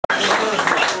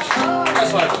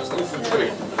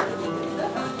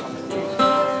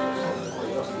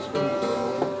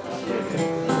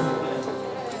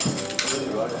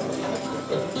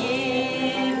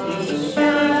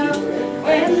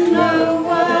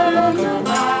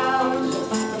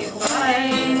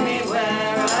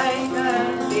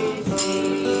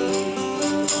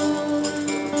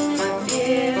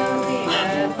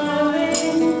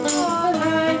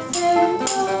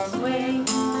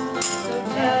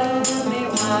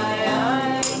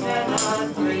I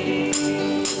cannot breathe.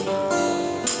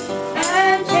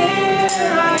 And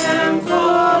here I am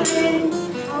falling,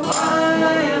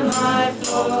 why am I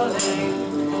falling?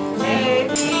 Take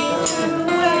me to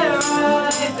where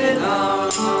I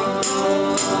belong.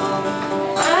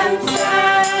 I'm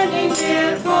standing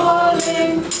here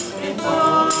falling,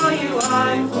 before you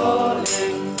I'm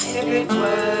falling. If it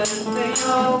weren't for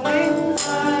your wings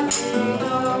I'd be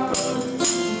gone.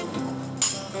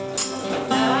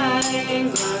 Time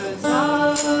moves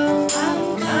on, and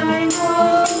time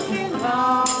won't be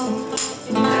long.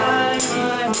 In time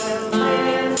I will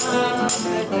live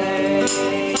another day.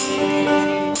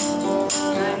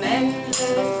 I'm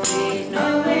endlessly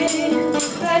knowing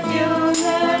that you'll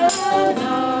never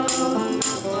know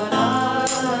what I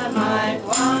might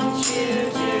want you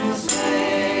to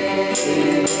say.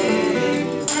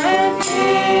 And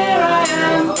here I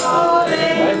am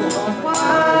falling,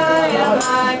 why am I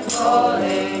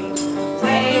falling?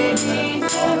 Take me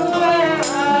to where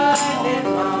I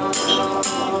belong.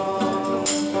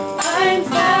 I'm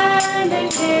standing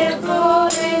here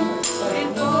falling,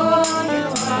 before you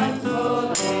I'm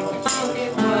falling. If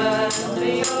it weren't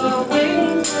for your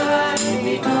wings I'd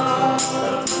be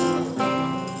gone.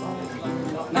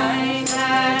 My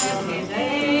back it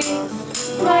aches,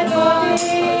 my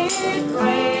body it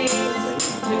breaks.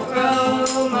 To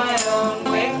grow my own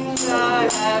wings I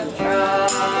have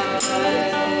tried.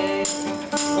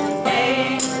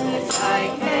 Aimless I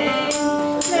came,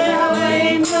 now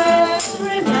aimless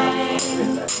remain,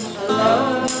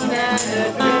 alone and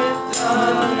adrift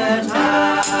on the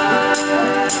tide.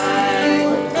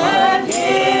 And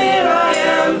here I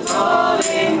am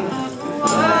falling,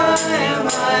 why am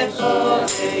I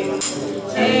falling?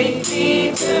 Take me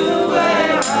to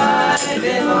where I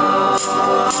belong.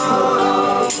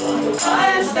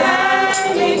 I'm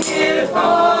standing here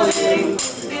falling,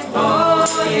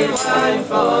 before you I'm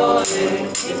falling.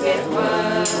 If it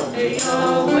weren't for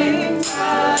your wings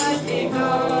I'd be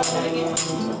gone.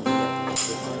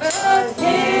 But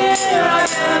here I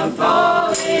am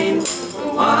falling,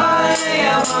 why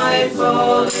am I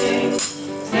falling?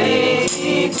 Take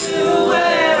me to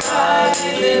where I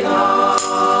belong.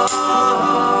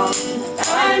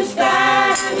 I'm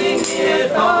standing here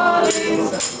falling,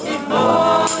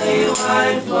 before you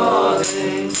I'm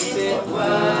falling. If it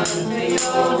weren't for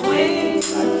your wings,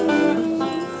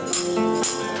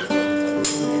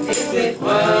 if it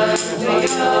weren't for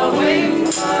your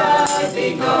wings I'd be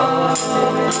gone.